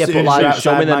 yeah, but like,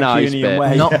 show me the nice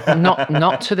bit.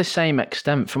 Not to the same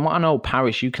extent. From what I know,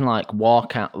 Paris, you can like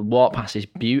walk past this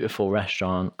beautiful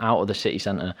restaurant out of the city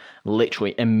centre,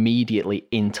 literally immediately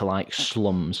into like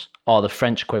slums, or the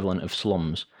French equivalent of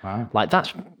slums. Wow. Like,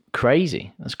 that's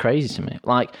crazy. That's crazy to me.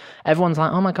 Like, everyone's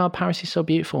like, oh my God, Paris is so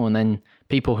beautiful. And then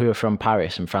people who are from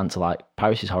Paris and France are like,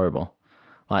 Paris is horrible.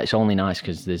 Like, it's only nice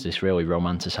because there's this really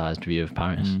romanticised view of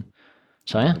Paris.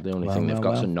 So, yeah. The only thing they've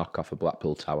got to knock off a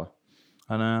Blackpool Tower.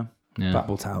 I know. Yeah.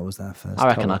 Blackpool Tower was there first. I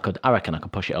reckon I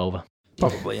could push it over.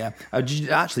 Probably, yeah. Did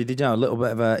you know a little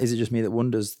bit of a, is it just me that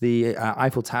wonders, the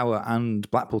Eiffel Tower and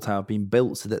Blackpool Tower have been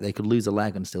built so that they could lose a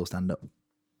leg and still stand up?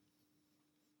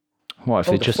 What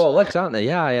if they just 4 legs, aren't they?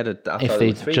 Yeah, if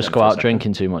they just go out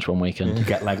drinking too much one weekend,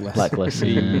 get legless.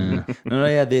 Yeah.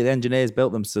 The engineers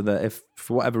built them so that if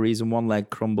for whatever reason one leg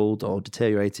crumbled or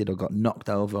deteriorated or got knocked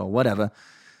over or whatever,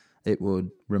 it would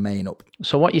remain up.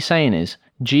 So what you're saying is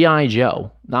G.I.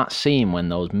 Joe, that scene when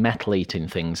those metal eating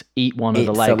things eat one of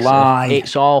the legs, it's a lie.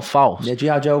 It's all false. Yeah,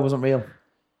 G.I. Joe wasn't real.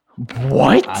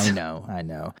 What? I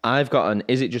know. I've got an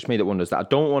is it just me that wonders that I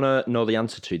don't want to know the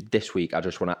answer to this week. I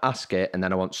just want to ask it, and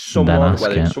then I want someone,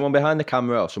 whether it's someone behind the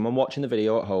camera or someone watching the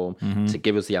video at home, to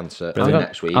give us the answer for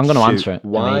next week. I'm going to answer it.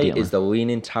 Why is the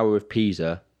Leaning Tower of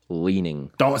Pisa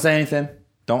leaning? Don't say anything.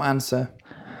 Don't answer.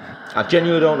 I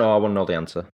genuinely don't know. I want to know the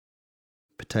answer.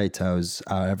 Potatoes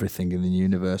are everything in the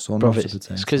universe. Or Bro, not it's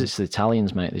potatoes. because it's the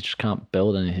Italians, mate. They just can't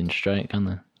build anything straight, can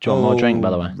they? Do you want more drink, by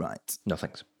the way? Right. No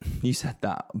thanks. You said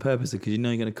that on purpose because you know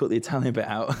you're going to cut the Italian bit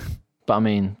out. But I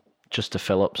mean, just to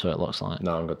fill up so it looks like.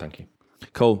 No, I'm good, thank you.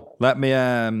 Cool. Let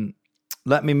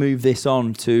me move this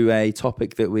on to a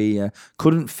topic that we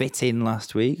couldn't fit in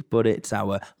last week, but it's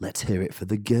our Let's Hear It for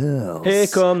the Girls. Here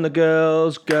come the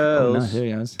girls. Oh, no, here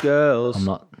he goes. Girls. I'm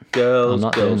not Girls.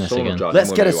 doing this again.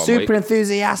 Let's get a super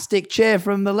enthusiastic cheer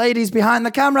from the ladies behind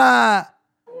the camera.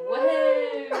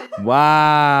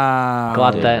 Wow.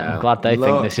 Glad they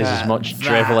think this is as much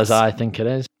drivel as I think it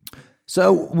is.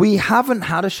 So we haven't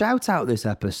had a shout out this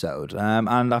episode,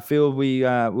 and I feel we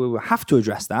will have to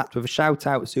address that with a shout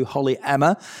out to Holly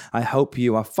Emma. I hope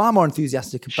you are far more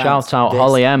enthusiastic about Shout out this.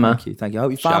 Holly Emma. Thank you. I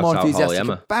hope you're far more enthusiastic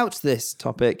about this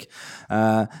topic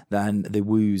than the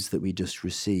woos that we just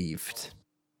received.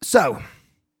 So,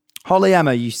 Holly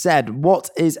Emma, you said,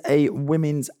 what is a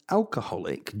women's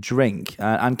alcoholic drink?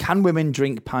 And can women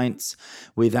drink pints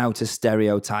without a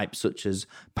stereotype such as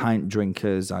pint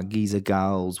drinkers are geezer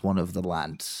gals, one of the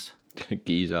lads?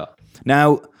 Geezer.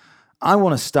 Now, I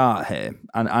want to start here,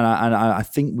 and I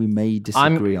think we may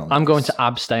disagree on this. I'm going to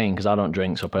abstain because I don't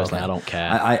drink, so personally I don't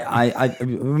care.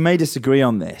 We may disagree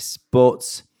on this,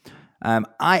 but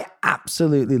I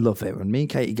absolutely love it when me and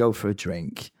Katie go for a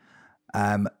drink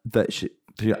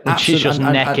She's just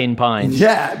necking pints.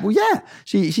 Yeah, well, yeah.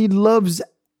 She loves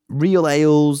real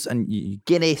ales and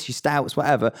Guinness, stouts,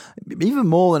 whatever, even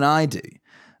more than I do.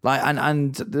 Like, and I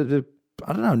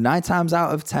don't know, 9 times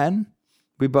out of 10,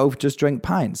 we both just drink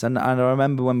pints. And I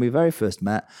remember when we very first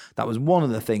met, that was one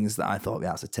of the things that I thought,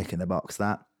 that's a tick in the box.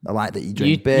 That I like that you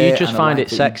drink beer. You just find it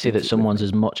sexy that someone's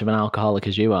as much of an alcoholic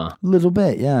as you are. A little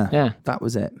bit, yeah. Yeah, that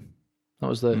was it. That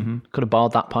was could have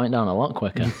boiled that pint down a lot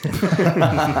quicker.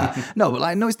 No,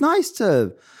 but it's nice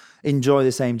to enjoy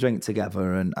the same drink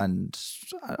together, and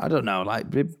I don't know, I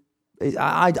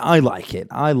like it.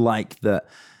 I like that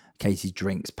Katie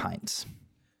drinks pints.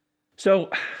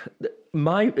 So,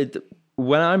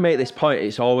 when I make this point,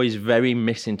 it's always very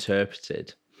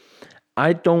misinterpreted.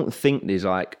 I don't think there's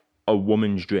like a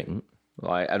woman's drink.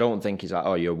 Like, I don't think it's like,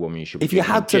 oh, you're a woman, you should be. If you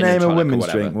had to name a women's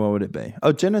drink, what would it be?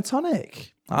 Oh, gin and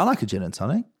tonic. I like a gin and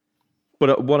tonic.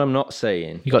 But what I'm not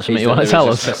saying... You got something you want to tell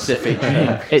us? Specific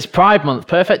drink. It's Pride Month,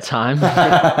 perfect time.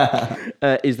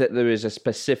 Is that there is a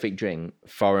specific drink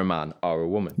for a man or a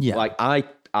woman. Yeah. Like,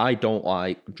 I don't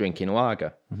like drinking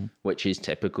lager, which is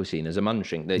typically seen as a man's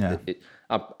drink.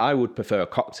 I would prefer a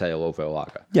cocktail over a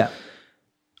lager. Yeah.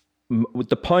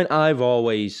 The point I've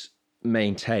always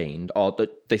maintained,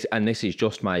 and this is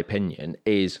just my opinion,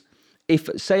 is if,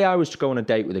 say, I was to go on a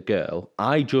date with a girl,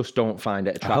 I just don't find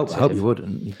it attractive. I hope you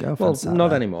wouldn't. Your girlfriend's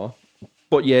not anymore.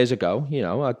 But years ago,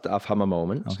 I've had my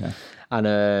moments. Okay.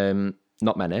 And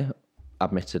not many,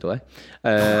 admittedly.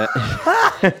 And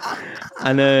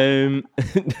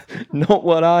not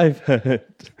what I've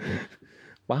heard.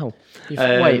 Wow.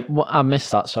 Wait, what, I missed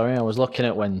that. Sorry, I was looking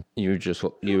at when. You were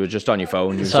just on your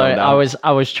phone. You Sorry, zoned out.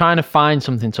 I was trying to find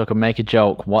something so I could make a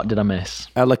joke. What did I miss?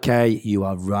 Ella Kay, you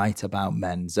are right about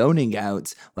men zoning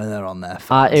out when they're on their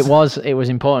phones. It was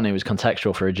important. It was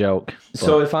contextual for a joke.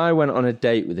 So if I went on a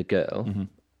date with a girl,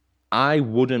 I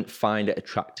wouldn't find it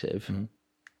attractive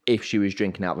if she was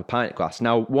drinking out of a pint glass.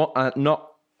 Now,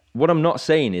 what I'm not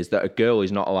saying is that a girl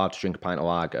is not allowed to drink a pint of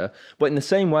lager, but in the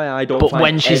same way, I don't. But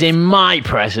when she's in my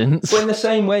presence, but in the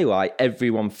same way, like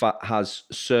everyone has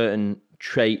certain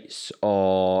traits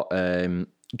or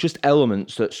just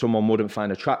elements that someone wouldn't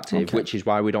find attractive, which is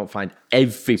why we don't find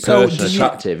every person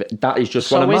attractive. That is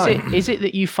just one of mine. Is it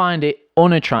that you find it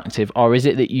unattractive, or is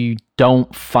it that you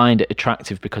don't find it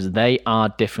attractive because they are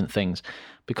different things?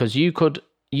 Because you could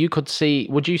see,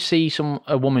 would you see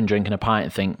a woman drinking a pint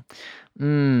and think,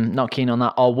 not keen on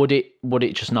that, or would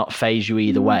it just not phase you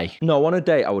either way? No, on a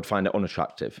date, I would find it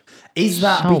unattractive. Is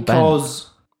that So because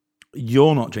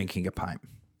you're not drinking a pint?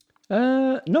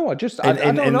 No, I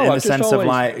don't know. In I the sense always... of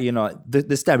like, you know,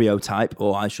 the stereotype,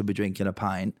 or I should be drinking a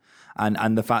pint,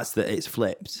 and the fact that it's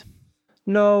flipped.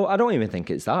 No, I don't even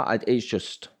think it's that. It's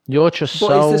just... You're just But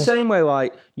so... it's the same way,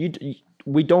 like,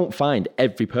 we don't find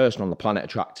every person on the planet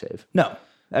attractive. No.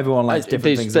 Everyone likes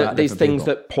different things about There's different things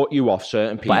people. that put you off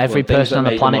certain people. But every and things person that on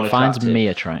the make planet them finds unattractive. me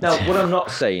attractive. Now, what I'm not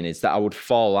saying is that I would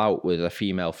fall out with a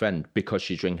female friend because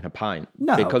she's drinking a pint.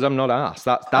 No. Because I'm not asked.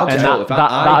 That's And totally fine.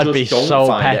 I that'd be just don't so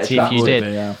find it petty if you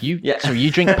attractive. did. So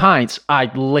you drink pints, I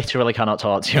literally cannot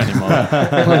talk to you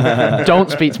anymore.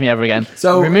 Don't speak to me ever again.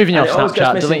 So removing your And it always gets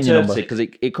Snapchat, deleting your number. because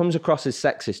it comes across as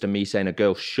sexist and me saying a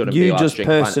girl shouldn't be You allowed just to drink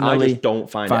a pint. I personally just don't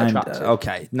find it attractive.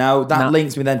 Okay, now that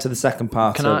links me then to the second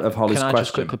part of Holly's Can I question.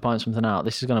 just quickly point something out?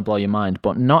 This is going to blow your mind,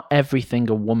 but not everything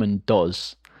a woman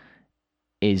does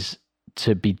is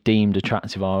to be deemed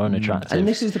attractive or unattractive. And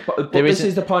this is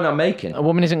the point I'm making. A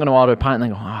woman isn't going to order a pint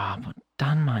and then go, but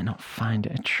Dan might not find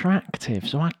it attractive,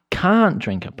 so I can't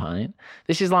drink a pint.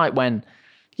 This is like when...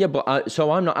 Yeah, but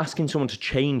so I'm not asking someone to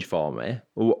change for me.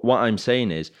 What I'm saying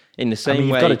is, in the same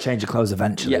you've way... got to change your clothes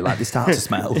eventually, like they start to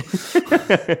smell.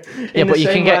 Yeah, but you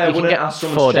can get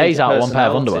 4 days out of one pair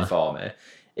of underwear. For me.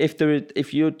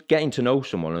 If you're getting to know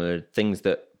someone and there are things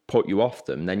that put you off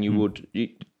them, then you would,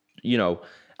 you know,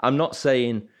 I'm not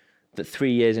saying that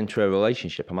 3 years into a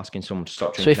relationship, I'm asking someone to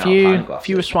stop drinking So out of pint glasses. if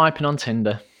you were swiping on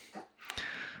Tinder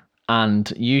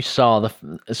and you saw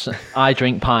I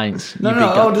drink pints,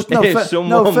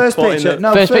 First picture.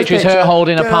 First picture is her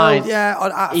holding a pint. Yeah,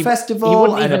 at a He festival,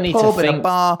 wouldn't in even a need pub, to in a think.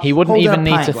 bar. He wouldn't holding a even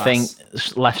need pint to glass.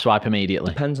 think left swipe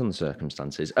immediately. Depends on the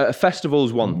circumstances. At a festival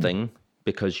is one thing,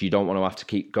 because you don't want to have to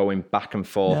keep going back and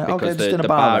forth because just in a the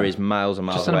bar bar then. is miles and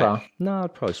miles Just in a away. bar. No,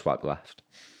 I'd probably swipe left.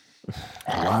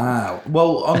 Wow.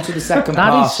 Well, on to the second That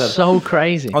part. is so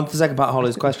crazy. On to the second part of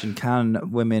Holly's question: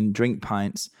 can women drink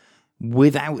pints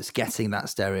without getting that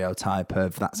stereotype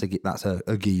of that's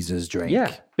a geezer's drink?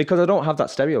 Yeah, because I don't have that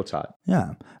stereotype.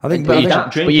 Yeah. I think. But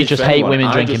you just hate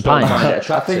women drinking pints.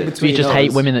 I think So you just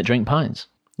hate women that drink pints.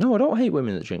 No, I don't hate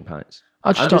women that drink pints.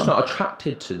 I'm I'm just not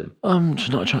attracted to them. I'm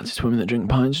just not attracted to women that drink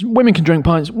pints. Women can drink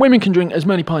pints. Women can drink as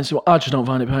many pints as I just don't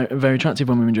find it very attractive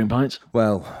when women drink pints.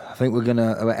 Well, I think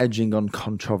we're edging on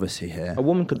controversy here. A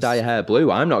woman could dye her hair blue.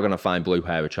 I'm not going to find blue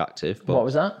hair attractive. But What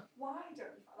was that?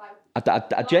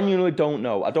 I genuinely don't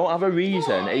know. I don't have a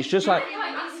reason. It's just like...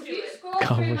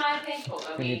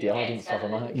 We need the audience to have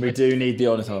a mic. We do need the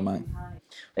audience on the mic.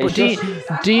 It's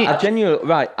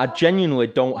I genuinely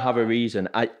don't have a reason.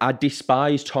 I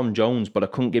despise Tom Jones, but I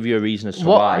couldn't give you a reason as to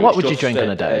why. What It's would you just drink on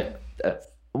a date?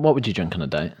 What would you drink on a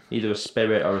date? Either a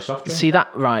spirit or a soft drink. See that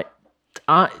right?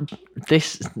 Now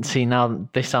this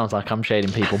sounds like I'm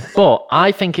shading people, but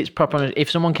I think it's proper. If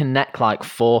someone can neck like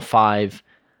 4 or 5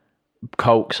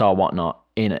 cokes or whatnot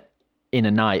in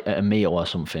a night at a meal or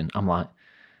something, I'm like,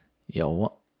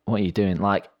 yo, what are you doing?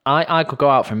 Like, I could go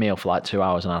out for a meal for like 2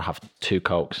 hours and I'd have 2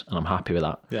 cokes and I'm happy with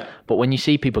that. Yeah. But when you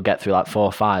see people get through like 4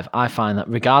 or 5, I find that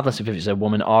regardless of if it's a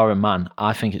woman or a man,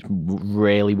 I think it's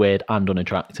really weird and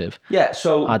unappractive. Yeah,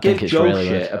 so I give think it's Joe really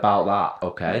shit weird. about that,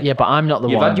 okay? Yeah, but I'm not the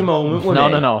You've one. had your moment with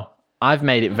me. No. I've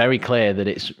made it very clear that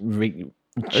it's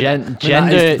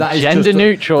gender that is just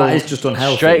neutral. that is just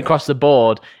unhealthy. Straight across the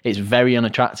board, it's very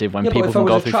unattractive when Yeah, people but if I can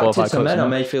go was through 4 or 5 attracted to cokes. men, I a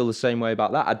may night. feel the same way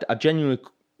about that. I genuinely...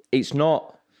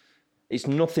 It's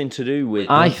nothing to do with...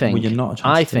 I think. Well, you're not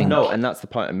attracted to men. No, and that's the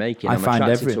point I'm making. I I'm find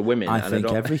attracted to women. I and think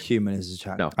don't- every human is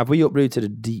attractive. No. Have we uprooted a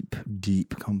deep,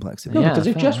 deep complexity? No, Yeah, because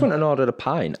if fair Jess went and ordered a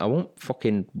pint, I won't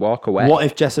fucking walk away. What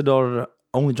if Jess had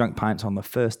only drank pints on the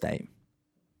first date?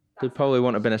 There probably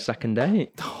wouldn't have been a second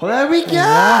date. Oh, there we go.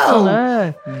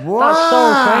 Wow.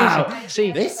 Wow. That's so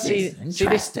crazy. This is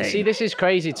interesting. This is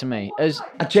crazy to me.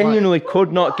 I genuinely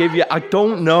could not give you. I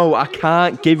don't know. I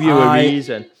can't give you a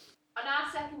reason. On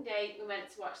our second date, we went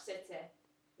to watch City.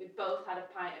 We both had a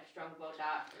pint of Strongbow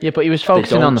dark fruit. Yeah, but he was They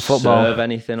focusing don't on the football. serve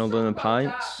anything other than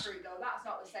pints. Dark fruit, though, that's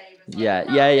not the same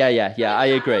as Yeah. I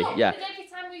agree. Yeah. But every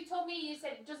time you told me, you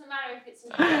said it doesn't matter if it's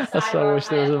I so wish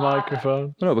there was a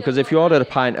microphone. No, because if you ordered a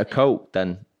pint of Coke,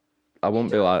 then I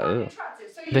wouldn't be like, ugh.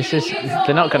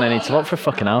 They're not going to need to look for a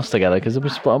fucking house together because they'll be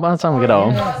split up by the time we get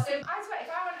home. I swear, if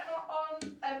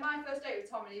I went on my first date with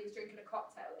Tom and he was drinking a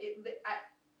cocktail,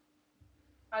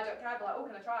 I don't care. I'd be like, oh,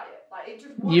 can I try it? Like, it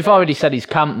just You've already said he's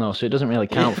camp though, so it doesn't really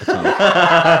count for Tom.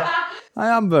 I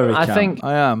am very I camp. think-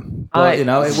 I am. But, it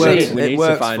works. We It need to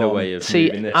works find a for way me. of See,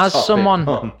 moving this as topic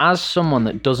on. someone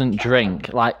that doesn't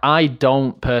drink, like I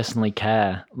don't personally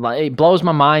care. Like it blows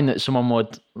my mind that someone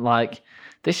would like.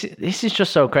 This is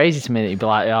just so crazy to me that you'd be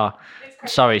like, oh,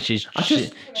 sorry, she's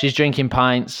drinking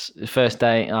pints first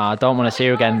date. Oh, I don't want to see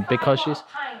her again because she's.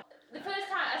 The first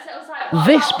time I said, I was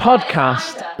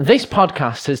like, This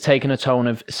podcast has taken a tone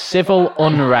of civil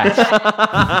unrest.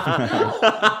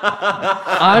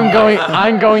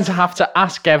 I'm going to have to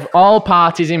ask all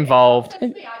parties involved. me, I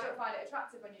don't find it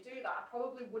attractive when you do that. I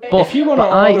probably wouldn't. But If you want to but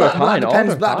I- order a That pint, order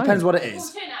a that pint. depends what it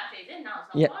is. Turn out if it didn't, that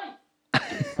was Yeah. not fine.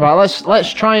 Right,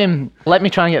 let me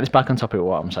try and get this back on topic of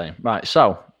what I'm saying. Right,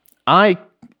 so I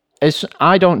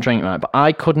don't drink, right, but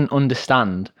I couldn't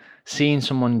understand seeing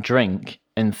someone drink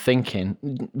and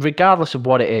thinking, regardless of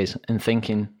what it is, and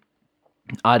thinking,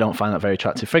 I don't find that very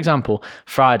attractive. For example,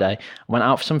 Friday, I went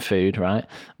out for some food, right?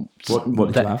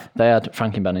 What did you have? They had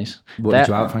Frankenbennies. What did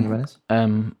you have, Frankie Venice?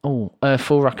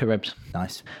 Full rack of ribs.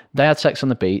 Nice. They had sex on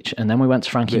the beach, and then we went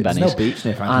to Frankie There's Benny's. no beach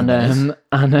near Frankie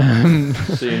and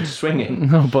Soon swinging.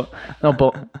 no,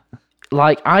 but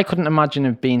like I couldn't imagine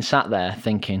of being sat there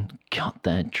thinking, God,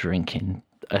 they're drinking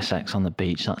a sex on the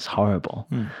beach. That's horrible.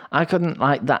 I couldn't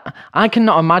like that. I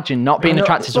cannot imagine not being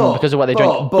attracted to someone because of what they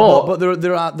drink. But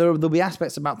there'll be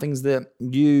aspects about things that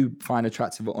you find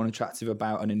attractive or unattractive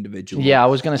about an individual. Yeah, I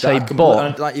was going to say, That are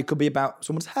but like it could be about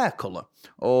someone's hair color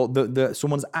or the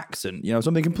someone's accent. You know,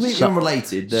 something completely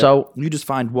unrelated. That so you just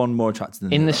find one more attractive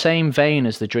than in the the other. same vein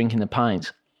as the drinking the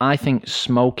pints, I think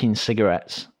smoking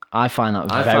cigarettes. I find that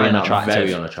very unattractive.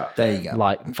 Very unattractive. There you go.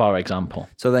 Like for example.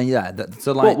 So then, yeah.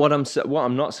 So But like, what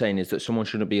I'm not saying is that someone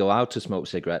shouldn't be allowed to smoke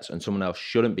cigarettes and someone else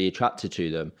shouldn't be attracted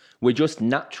to them. We're just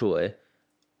naturally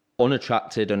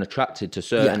unattracted and attracted to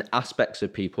certain aspects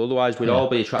of people. Otherwise, we'd all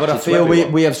be attracted. but I to feel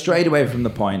everyone. we have strayed away from the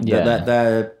point that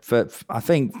they're I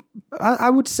think I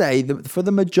would say that for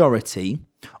the majority,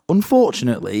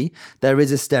 unfortunately, there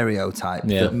is a stereotype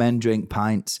that men drink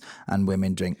pints and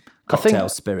women drink cocktail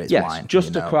spirits Yes, wine.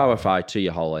 just to clarify to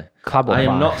you, Holly, Clarify. I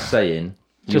am not saying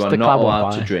you Just are to not allowed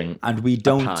clarify. to drink. and we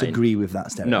don't pint. agree with that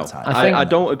No, stereotype. I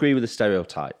don't agree with the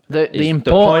stereotype. The The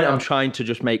point I'm trying to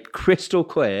just make crystal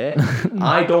clear,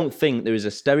 I don't think there is a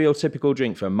stereotypical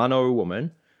drink for a man or a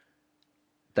woman.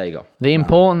 There you go. The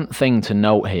important thing to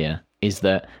note here is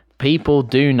that people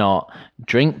do not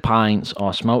drink pints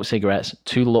or smoke cigarettes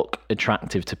to look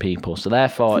attractive to people. So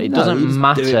therefore, it No, doesn't you just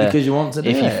matter do it because you want to do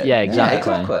if it. Yeah, Yeah, exactly.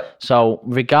 exactly. So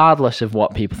regardless of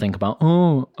what people think about,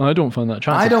 oh, I don't find that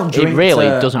attractive. I don't drink. It really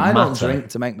to, doesn't I matter. don't drink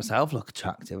to make myself look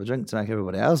attractive. I drink to make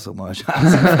everybody else look more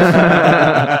attractive.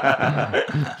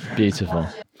 Beautiful.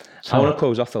 I want to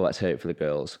close off the Let's Hear It for the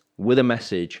Girls with a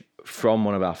message from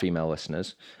one of our female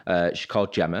listeners. She's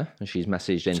called Gemma, and she's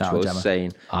messaged into Shout out, us Gemma. saying,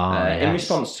 in yes.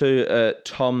 response to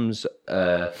Tom's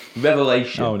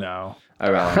revelation Oh, no.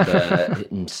 around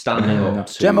him standing up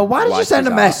to Gemma, why did you wipe send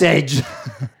a his ass. message?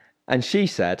 And she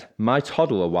said, my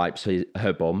toddler wipes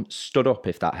her bum, stood up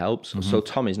if that helps, so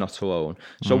Tom is not alone.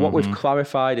 So what we've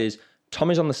clarified is Tom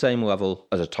is on the same level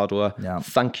as a toddler. Yeah.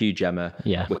 Thank you, Gemma.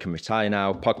 Yeah. We can retire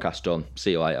now. Podcast done.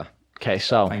 See you later. Okay,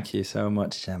 so Thank you so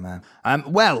much, Gemma.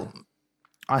 Well,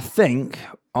 I think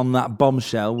on that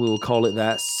bombshell, we will call it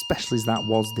there, especially as that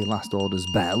was the last order's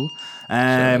bell.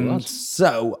 Certainly was.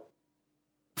 So,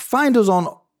 find us on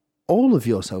all of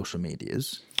your social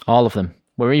medias. all of them.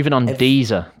 We're even on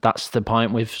Deezer. That's the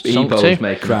point we've sunk Ebo's to.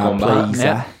 making a Crowd comeback. pleaser,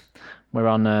 Yeah. We're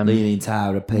on Leaning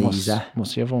Tower of Pisa,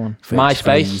 what's the other one? Fridge MySpace.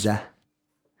 Freezer,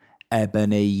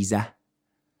 Ebenezer,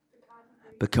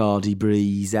 Bacardi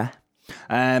Breezer.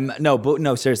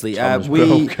 No, seriously. Tom's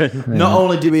We broken. not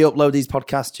only do we upload these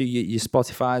podcasts to your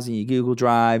Spotify's and your Google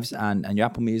Drives and your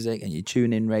Apple Music and your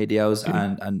TuneIn radios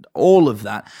and all of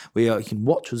that. You can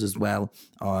watch us as well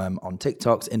on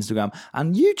TikToks, Instagram,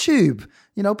 and YouTube.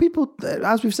 You know, people,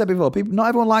 as we've said before, not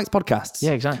everyone likes podcasts.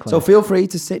 Yeah, exactly. So feel free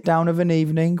to sit down of an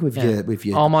evening with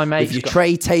your All my mates with your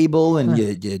tray table and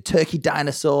your turkey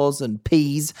dinosaurs and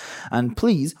peas, and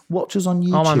please watch us on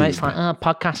YouTube. All my mates like,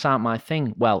 podcasts aren't my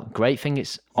thing. Well, great thing,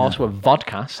 it's also a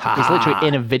vodcast. It's literally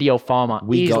in a video format,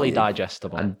 easily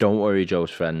digestible. And don't worry,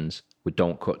 Joe's friends, we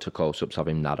don't cut to close-ups of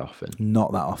him that often.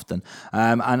 Not that often.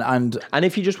 And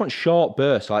if you just want short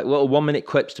bursts, like little 1-minute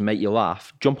clips to make you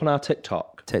laugh, jump on our TikTok.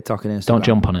 TikTok and Instagram. Don't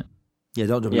jump on it. Yeah,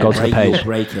 don't jump on it. Go to the page.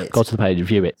 Break it. Go to the page,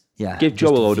 view it. Yeah. Give Joe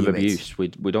a load of view it. abuse.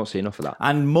 We don't see enough of that.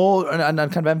 And more, and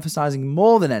kind of emphasising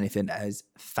more than anything is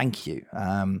thank you.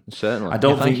 Certainly. I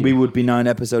don't think we would be 9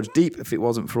 episodes deep if it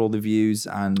wasn't for all the views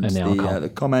and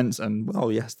the comments and,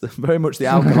 very much the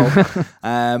alcohol.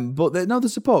 But the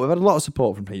support. We've had a lot of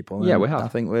support from people. Yeah, we have. I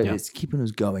think it's keeping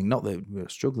us going. Not that we're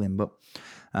struggling, but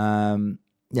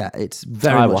it's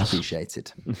very much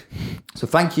appreciated. So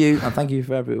thank you, and thank you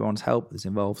for everyone's help that's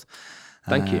involved.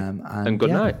 Thank you. And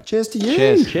good night. Cheers to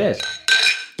you. Cheers.